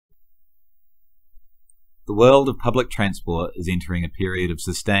The world of public transport is entering a period of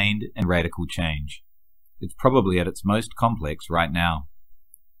sustained and radical change. It's probably at its most complex right now.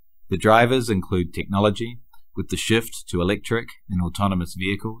 The drivers include technology, with the shift to electric and autonomous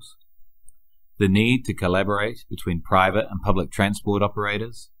vehicles, the need to collaborate between private and public transport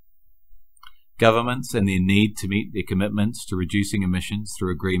operators, governments and their need to meet their commitments to reducing emissions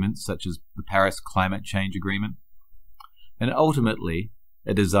through agreements such as the Paris Climate Change Agreement, and ultimately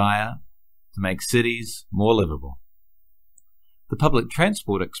a desire to make cities more livable. The public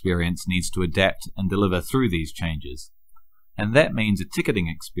transport experience needs to adapt and deliver through these changes, and that means a ticketing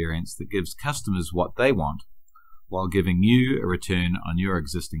experience that gives customers what they want while giving you a return on your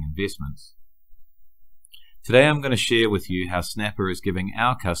existing investments. Today I'm going to share with you how Snapper is giving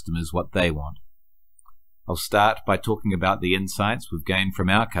our customers what they want. I'll start by talking about the insights we've gained from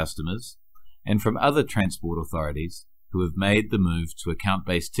our customers and from other transport authorities who have made the move to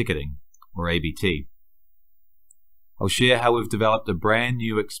account-based ticketing, or ABT. I'll share how we've developed a brand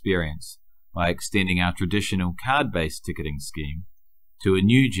new experience by extending our traditional card-based ticketing scheme to a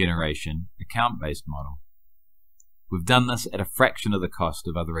new generation account-based model. We've done this at a fraction of the cost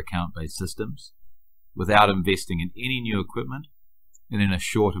of other account-based systems, without investing in any new equipment, and in a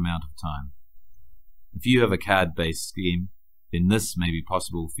short amount of time. If you have a card-based scheme, then this may be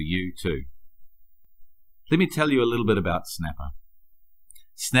possible for you too. Let me tell you a little bit about Snapper.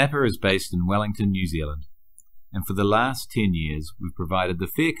 Snapper is based in Wellington, New Zealand, and for the last 10 years we've provided the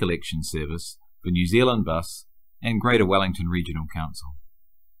fare collection service for New Zealand Bus and Greater Wellington Regional Council.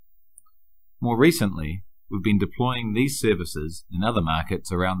 More recently, we've been deploying these services in other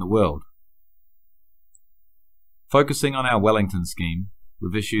markets around the world. Focusing on our Wellington scheme,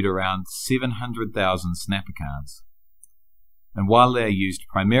 we've issued around 700,000 Snapper cards, and while they are used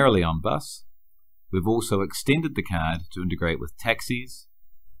primarily on bus, we've also extended the card to integrate with taxis,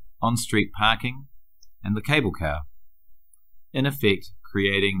 on-street parking, and the cable car, in effect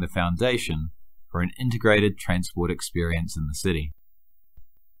creating the foundation for an integrated transport experience in the city.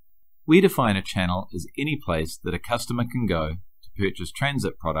 We define a channel as any place that a customer can go to purchase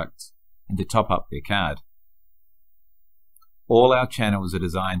transit products and to top up their card. All our channels are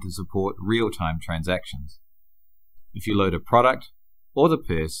designed to support real-time transactions. If you load a product or the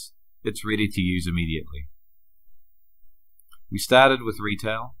purse, it's ready to use immediately. We started with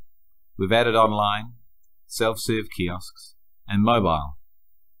retail. We've added online, self-serve kiosks, and mobile,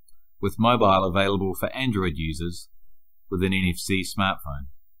 with mobile available for Android users with an NFC smartphone.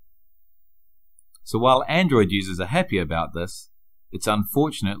 So while Android users are happy about this, it's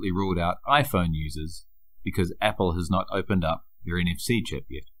unfortunately ruled out iPhone users because Apple has not opened up their NFC chip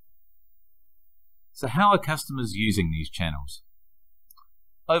yet. So how are customers using these channels?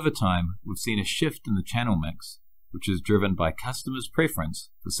 Over time, we've seen a shift in the channel mix, which is driven by customers' preference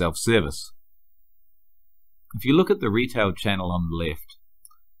for self-service. If you look at the retail channel on the left,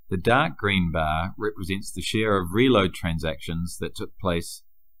 the dark green bar represents the share of reload transactions that took place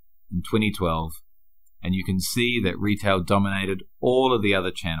in 2012, and you can see that retail dominated all of the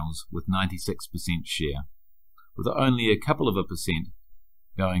other channels with 96% share, with only a couple of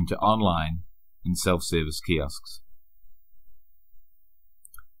 % going to online and self-service kiosks.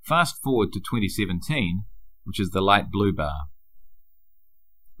 Fast forward to 2017, which is the light blue bar.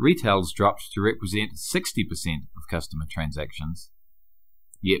 Retail's dropped to represent 60% of customer transactions,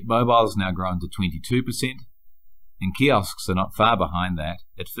 yet mobile's now grown to 22%, and kiosks are not far behind that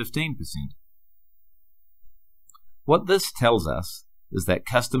at 15%. What this tells us is that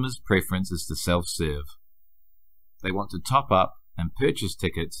customers' preference is to self-serve. They want to top up and purchase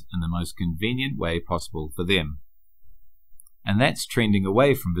tickets in the most convenient way possible for them. And that's trending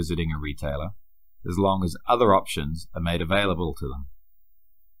away from visiting a retailer, as long as other options are made available to them.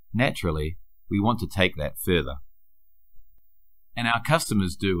 Naturally, we want to take that further. And our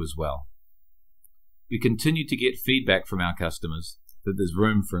customers do as well. We continue to get feedback from our customers that there's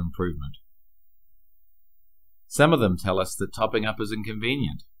room for improvement. Some of them tell us that topping up is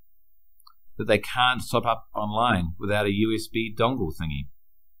inconvenient, that they can't top up online without a USB dongle thingy.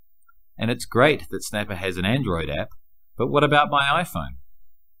 And it's great that Snapper has an Android app, but what about my iPhone?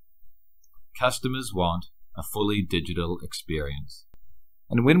 Customers want a fully digital experience.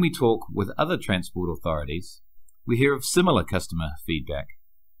 And when we talk with other transport authorities, we hear of similar customer feedback.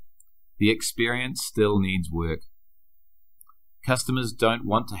 The experience still needs work. Customers don't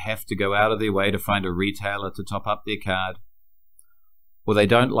want to have to go out of their way to find a retailer to top up their card, or they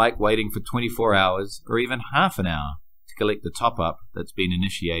don't like waiting for 24 hours or even half an hour to collect the top-up that's been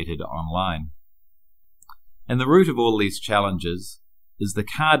initiated online. And the root of all these challenges is the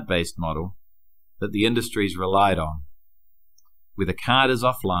card-based model that the industry's relied on, where the card is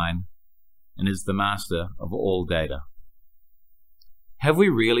offline and is the master of all data. Have we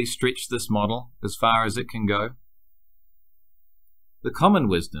really stretched this model as far as it can go? The common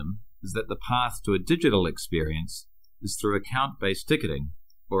wisdom is that the path to a digital experience is through account-based ticketing,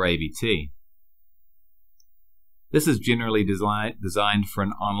 or ABT. This is generally designed for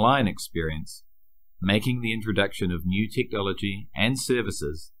an online experience, making the introduction of new technology and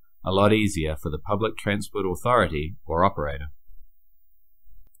services a lot easier for the public transport authority or operator.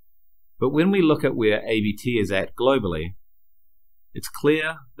 But when we look at where ABT is at globally, it's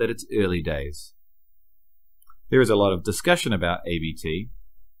clear that it's early days. There is a lot of discussion about ABT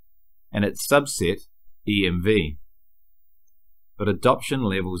and its subset, EMV, but adoption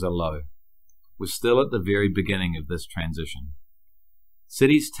levels are low. We're still at the very beginning of this transition.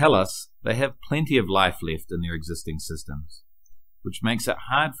 Cities tell us they have plenty of life left in their existing systems, which makes it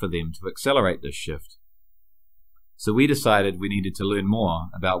hard for them to accelerate this shift. So we decided we needed to learn more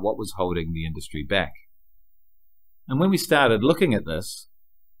about what was holding the industry back. And when we started looking at this,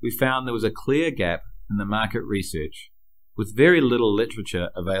 we found there was a clear gap in the market research, with very little literature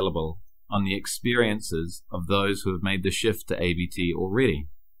available on the experiences of those who have made the shift to ABT already.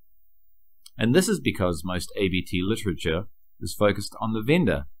 And this is because most ABT literature is focused on the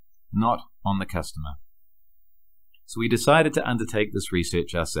vendor, not on the customer. So we decided to undertake this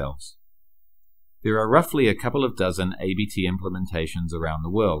research ourselves. There are roughly a couple of dozen ABT implementations around the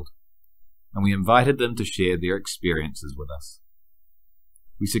world, and we invited them to share their experiences with us.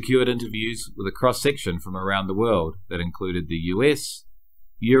 We secured interviews with a cross-section from around the world that included the US,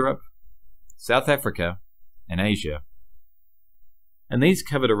 Europe, South Africa, and Asia. And these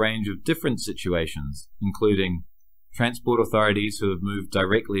covered a range of different situations, including transport authorities who have moved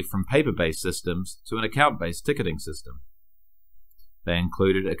directly from paper-based systems to an account-based ticketing system. They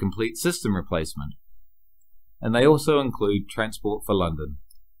included a complete system replacement. And they also include Transport for London,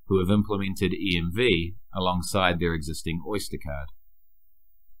 who have implemented EMV alongside their existing Oyster card.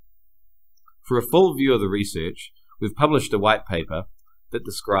 For a full view of the research, we've published a white paper that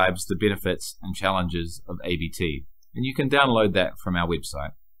describes the benefits and challenges of ABT, and you can download that from our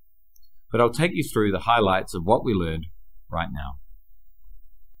website. But I'll take you through the highlights of what we learned right now.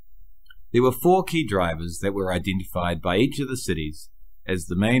 There were 4 key drivers that were identified by each of the cities as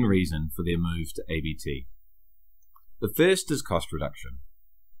the main reason for their move to ABT. The first is cost reduction.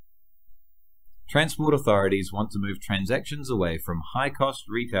 Transport authorities want to move transactions away from high-cost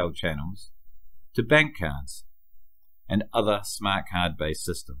retail channels to bank cards and other smart card-based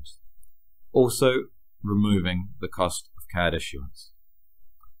systems, also removing the cost of card issuance.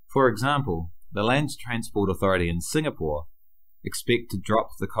 For example, the Land Transport Authority in Singapore expect to drop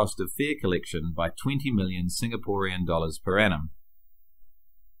the cost of fare collection by 20 million Singaporean dollars per annum.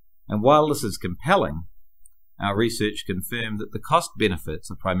 And while this is compelling, our research confirmed that the cost benefits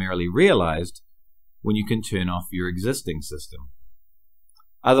are primarily realized when you can turn off your existing system.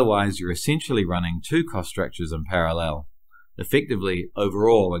 Otherwise, you're essentially running 2 cost structures in parallel, effectively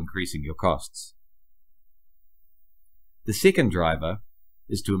overall increasing your costs. The second driver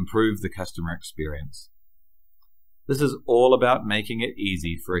is to improve the customer experience. This is all about making it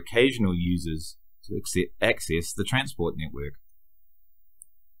easy for occasional users to access the transport network.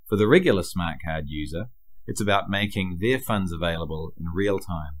 For the regular smart card user, it's about making their funds available in real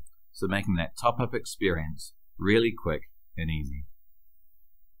time, so making that top-up experience really quick and easy.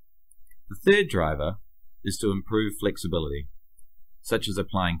 The third driver is to improve flexibility, such as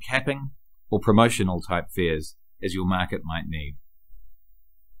applying capping or promotional type fares as your market might need.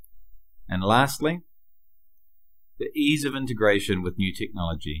 And lastly, the ease of integration with new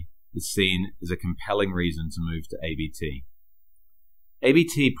technology is seen as a compelling reason to move to ABT.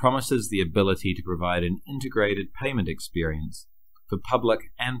 ABT promises the ability to provide an integrated payment experience for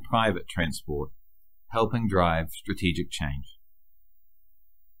public and private transport, helping drive strategic change.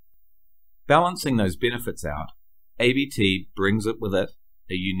 Balancing those benefits out, ABT brings with it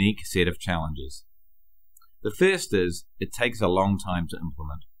a unique set of challenges. The first is it takes a long time to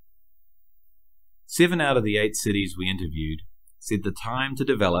implement. 7 out of the 8 cities we interviewed said the time to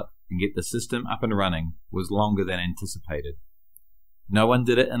develop and get the system up and running was longer than anticipated. No one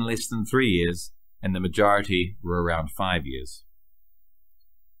did it in less than 3 years, and the majority were around 5 years.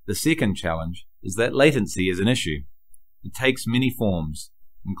 The second challenge is that latency is an issue. It takes many forms,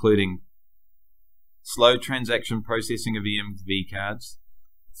 including slow transaction processing of EMV cards,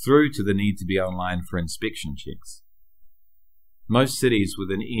 through to the need to be online for inspection checks. Most cities with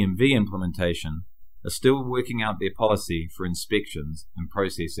an EMV implementation are still working out their policy for inspections and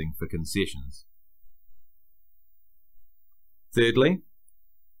processing for concessions. Thirdly,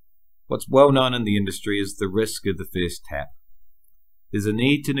 what's well known in the industry is the risk of the first tap. There's a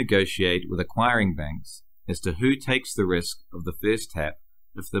need to negotiate with acquiring banks as to who takes the risk of the first tap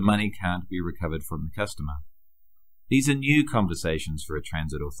if the money can't be recovered from the customer. These are new conversations for a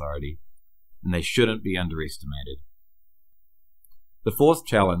transit authority, and they shouldn't be underestimated. The fourth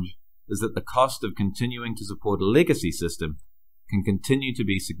challenge is that the cost of continuing to support a legacy system can continue to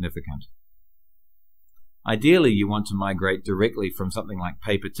be significant. Ideally, you want to migrate directly from something like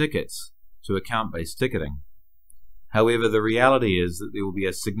paper tickets to account-based ticketing. However, the reality is that there will be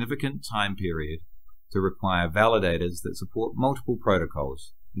a significant time period to require validators that support multiple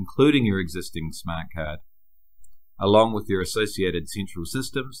protocols, including your existing Smartcard, along with your associated central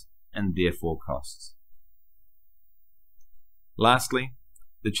systems and therefore costs. Lastly,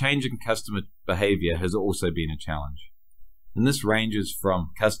 the change in customer behavior has also been a challenge. And this ranges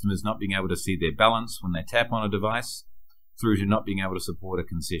from customers not being able to see their balance when they tap on a device through to not being able to support a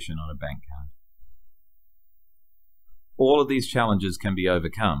concession on a bank card. All of these challenges can be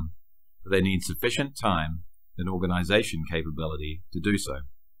overcome, but they need sufficient time and organization capability to do so.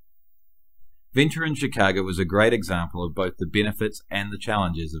 Venture in Chicago was a great example of both the benefits and the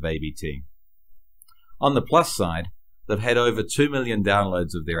challenges of ABT. On the plus side, they've had over 2 million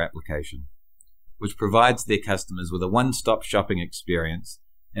downloads of their application, which provides their customers with a one-stop shopping experience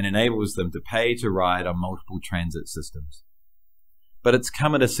and enables them to pay to ride on multiple transit systems. But it's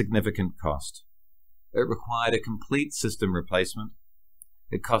come at a significant cost. It required a complete system replacement,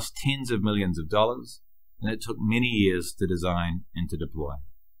 it cost tens of millions of dollars, and it took many years to design and to deploy.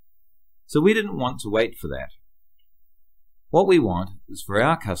 So we didn't want to wait for that. What we want is for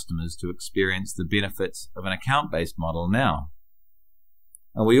our customers to experience the benefits of an account-based model now.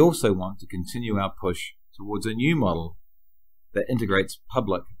 And we also want to continue our push towards a new model that integrates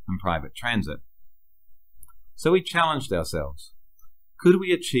public and private transit. So we challenged ourselves. Could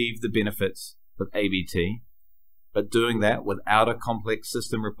we achieve the benefits of ABT, but doing that without a complex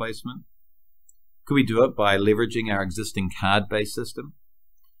system replacement? Could we do it by leveraging our existing card-based system?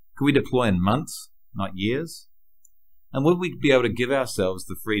 Could we deploy in months, not years? And would we be able to give ourselves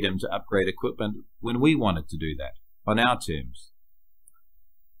the freedom to upgrade equipment when we wanted to do that, on our terms?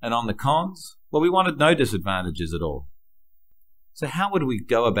 And on the cons, well, we wanted no disadvantages at all. So how would we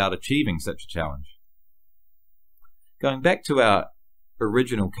go about achieving such a challenge? Going back to our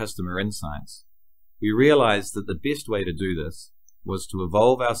original customer insights, we realized that the best way to do this was to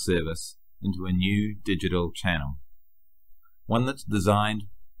evolve our service into a new digital channel, one that's designed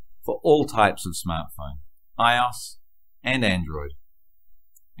for all types of smartphone, iOS and Android,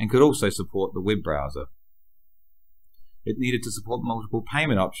 and could also support the web browser. It needed to support multiple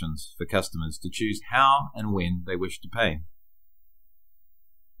payment options for customers to choose how and when they wish to pay.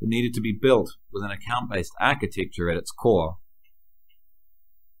 It needed to be built with an account-based architecture at its core,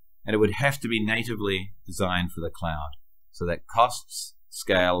 and it would have to be natively designed for the cloud so that costs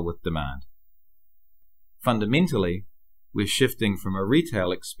scale with demand. Fundamentally, we're shifting from a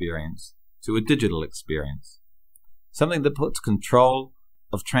retail experience to a digital experience, something that puts control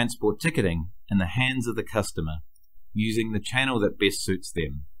of transport ticketing in the hands of the customer using the channel that best suits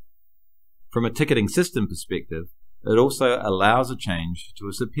them. From a ticketing system perspective, it also allows a change to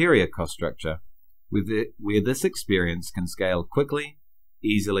a superior cost structure where this experience can scale quickly,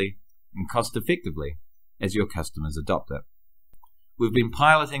 easily, and cost-effectively as your customers adopt it. We've been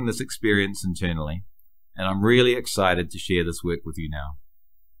piloting this experience internally, and I'm really excited to share this work with you now.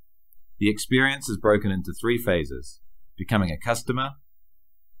 The experience is broken into 3 phases: becoming a customer,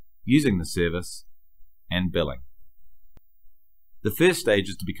 using the service, and billing. The first stage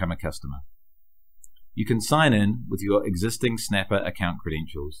is to become a customer. You can sign in with your existing Snapper account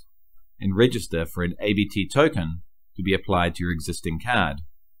credentials and register for an ABT token to be applied to your existing card.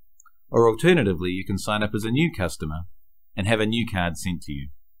 Or alternatively, you can sign up as a new customer and have a new card sent to you.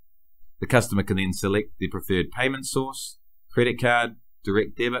 The customer can then select their preferred payment source, credit card,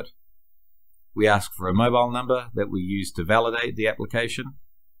 direct debit. We ask for a mobile number that we use to validate the application,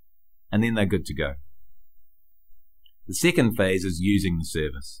 and then they're good to go. The second phase is using the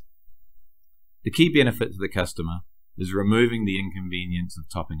service. The key benefit to the customer is removing the inconvenience of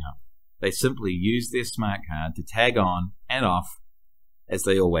topping up. They simply use their smart card to tag on and off as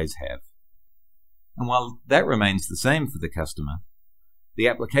they always have. And while that remains the same for the customer, the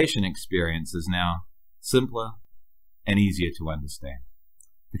application experience is now simpler and easier to understand.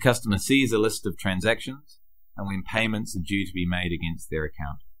 The customer sees a list of transactions and when payments are due to be made against their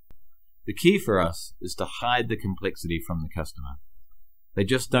account. The key for us is to hide the complexity from the customer. They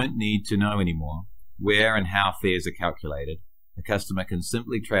just don't need to know anymore where and how fares are calculated. The customer can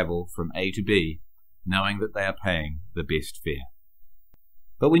simply travel from A to B, knowing that they are paying the best fare.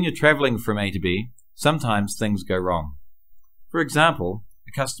 But when you're traveling from A to B, sometimes things go wrong. For example,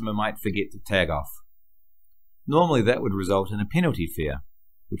 a customer might forget to tag off. Normally that would result in a penalty fare,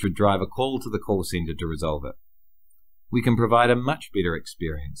 which would drive a call to the call center to resolve it. We can provide a much better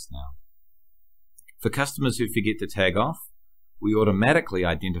experience now. For customers who forget to tag off, we automatically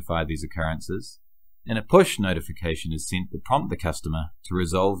identify these occurrences, and a push notification is sent to prompt the customer to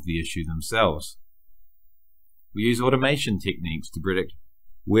resolve the issue themselves. We use automation techniques to predict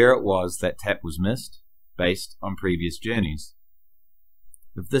where it was that tap was missed based on previous journeys.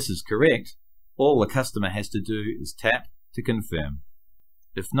 If this is correct, all the customer has to do is tap to confirm.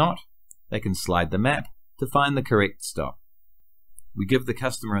 If not, they can slide the map to find the correct stop. We give the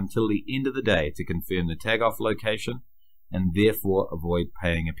customer until the end of the day to confirm the tag-off location and therefore avoid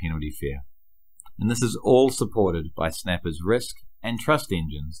paying a penalty fare. And this is all supported by Snapper's risk and trust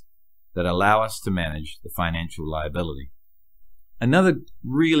engines that allow us to manage the financial liability. Another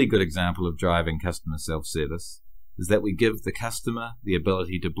really good example of driving customer self-service is that we give the customer the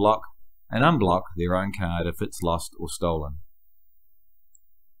ability to block and unblock their own card if it's lost or stolen.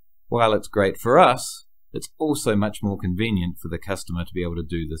 While it's great for us, it's also much more convenient for the customer to be able to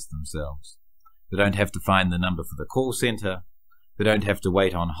do this themselves. They don't have to find the number for the call center, they don't have to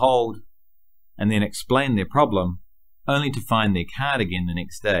wait on hold, and then explain their problem, only to find their card again the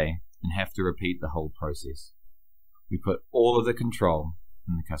next day and have to repeat the whole process. We put all of the control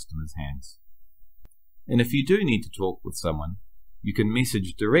in the customer's hands. And if you do need to talk with someone, you can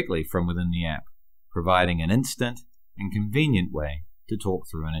message directly from within the app, providing an instant and convenient way to talk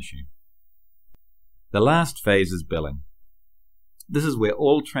through an issue. The last phase is billing. This is where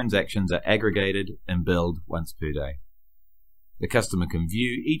all transactions are aggregated and billed once per day. The customer can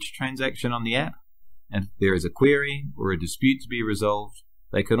view each transaction on the app, and if there is a query or a dispute to be resolved,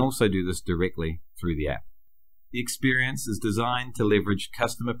 they can also do this directly through the app. The experience is designed to leverage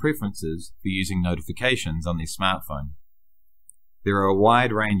customer preferences for using notifications on their smartphone. There are a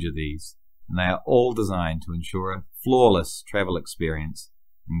wide range of these, and they are all designed to ensure a flawless travel experience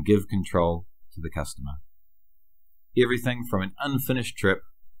and give control to the customer. Everything from an unfinished trip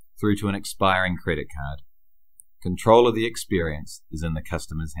through to an expiring credit card. Control of the experience is in the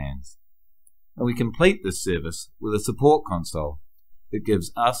customer's hands. And we complete this service with a support console that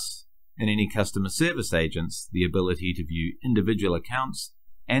gives us and any customer service agents the ability to view individual accounts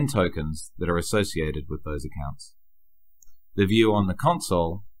and tokens that are associated with those accounts. The view on the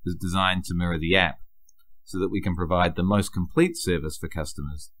console is designed to mirror the app so that we can provide the most complete service for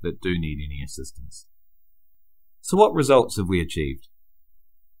customers that do need any assistance. So what results have we achieved?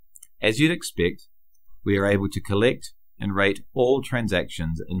 As you'd expect, we are able to collect and rate all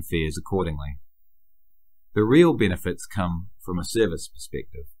transactions and fares accordingly. The real benefits come from a service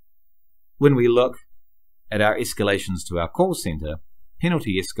perspective. When we look at our escalations to our call center,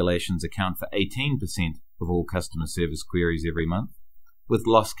 penalty escalations account for 18% of all customer service queries every month, with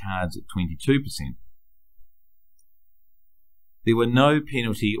lost cards at 22%. There were no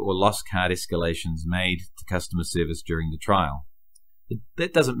penalty or lost card escalations made to customer service during the trial.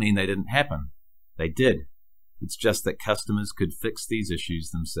 That doesn't mean they didn't happen. They did. It's just that customers could fix these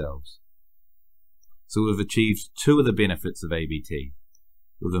issues themselves. So we've achieved two of the benefits of ABT.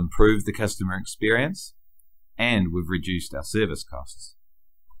 We've improved the customer experience, and we've reduced our service costs.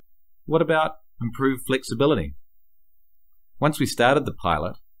 What about improved flexibility? Once we started the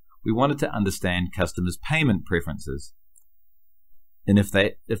pilot, we wanted to understand customers' payment preferences, and if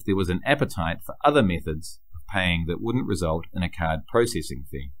there was an appetite for other methods of paying that wouldn't result in a card processing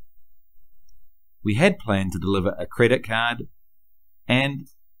fee. We had planned to deliver a credit card and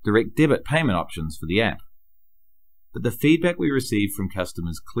direct debit payment options for the app, but the feedback we received from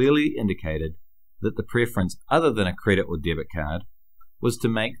customers clearly indicated that the preference other than a credit or debit card was to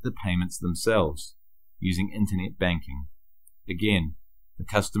make the payments themselves using internet banking. Again, the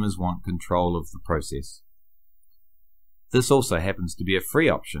customers want control of the process. This also happens to be a free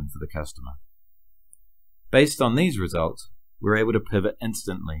option for the customer. Based on these results, we're able to pivot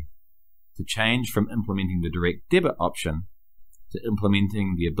instantly to change from implementing the direct debit option to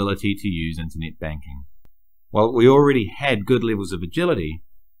implementing the ability to use internet banking. While we already had good levels of agility,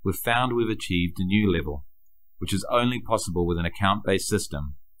 we've found we've achieved a new level, which is only possible with an account-based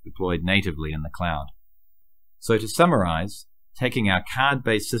system deployed natively in the cloud. So to summarize, taking our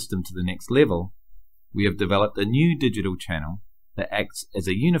card-based system to the next level, we have developed a new digital channel that acts as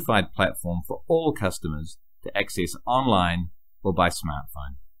a unified platform for all customers to access online or by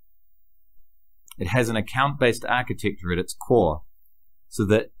smartphone. It has an account-based architecture at its core, so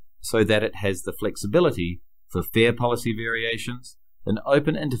that it has the flexibility for fare policy variations and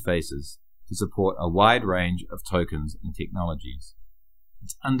open interfaces to support a wide range of tokens and technologies.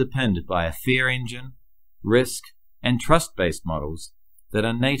 It's underpinned by a fare engine, risk, and trust-based models that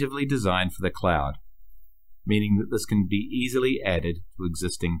are natively designed for the cloud, meaning that this can be easily added to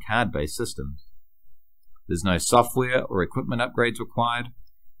existing card-based systems. There's no software or equipment upgrades required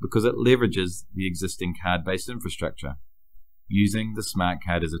because it leverages the existing card-based infrastructure, using the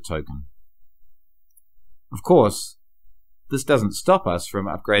Smartcard as a token. Of course, this doesn't stop us from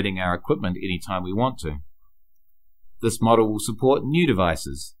upgrading our equipment anytime we want to. This model will support new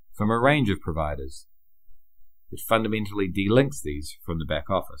devices from a range of providers. It fundamentally delinks these from the back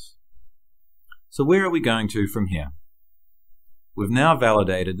office. So where are we going to from here? We've now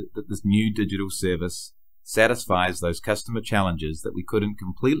validated that this new digital service satisfies those customer challenges that we couldn't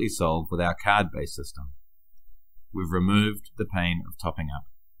completely solve with our card-based system. We've removed the pain of topping up.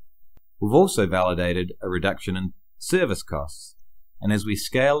 We've also validated a reduction in service costs, and as we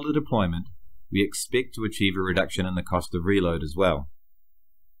scale the deployment, we expect to achieve a reduction in the cost of reload as well.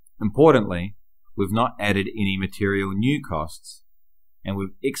 Importantly, we've not added any material new costs, and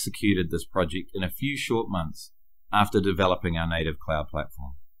we've executed this project in a few short months after developing our native cloud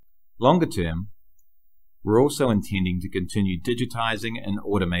platform. Longer term, we're also intending to continue digitizing and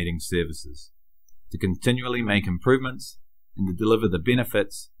automating services, to continually make improvements and to deliver the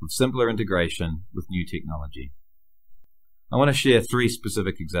benefits of simpler integration with new technology. I want to share 3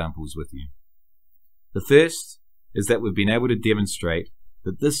 specific examples with you. The first is that we've been able to demonstrate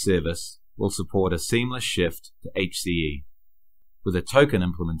that this service will support a seamless shift to HCE, with a token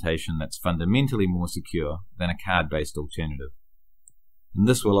implementation that's fundamentally more secure than a card-based alternative. And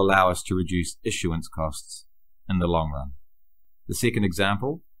this will allow us to reduce issuance costs in the long run. The second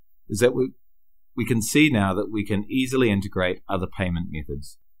example is that we can see now that we can easily integrate other payment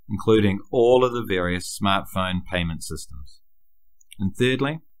methods, including all of the various smartphone payment systems. And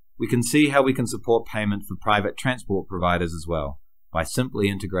thirdly, we can see how we can support payment for private transport providers as well by simply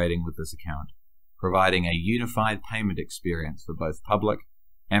integrating with this account, providing a unified payment experience for both public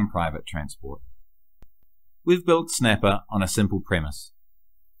and private transport. We've built Snapper on a simple premise.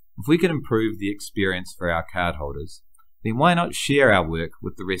 If we can improve the experience for our cardholders, then why not share our work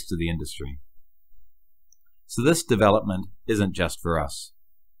with the rest of the industry? So this development isn't just for us.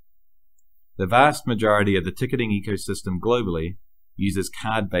 The vast majority of the ticketing ecosystem globally uses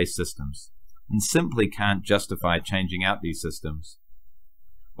card-based systems and simply can't justify changing out these systems,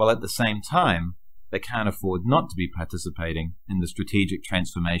 while at the same time they can't afford not to be participating in the strategic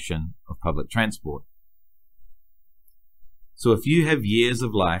transformation of public transport. So if you have years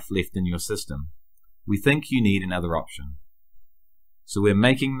of life left in your system, we think you need another option. So we're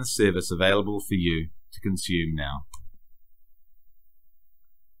making the service available for you to consume now.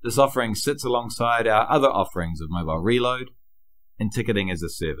 This offering sits alongside our other offerings of mobile reload and ticketing as a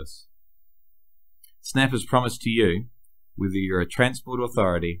service. Snapper's promise to you, whether you're a transport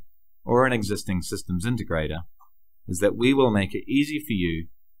authority or an existing systems integrator, is that we will make it easy for you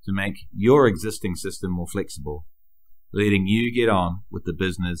to make your existing system more flexible, letting you get on with the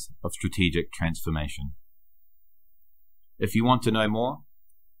business of strategic transformation. If you want to know more,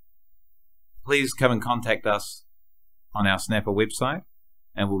 please come and contact us on our Snapper website,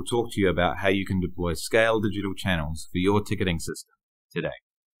 and we'll talk to you about how you can deploy scale digital channels for your ticketing system today.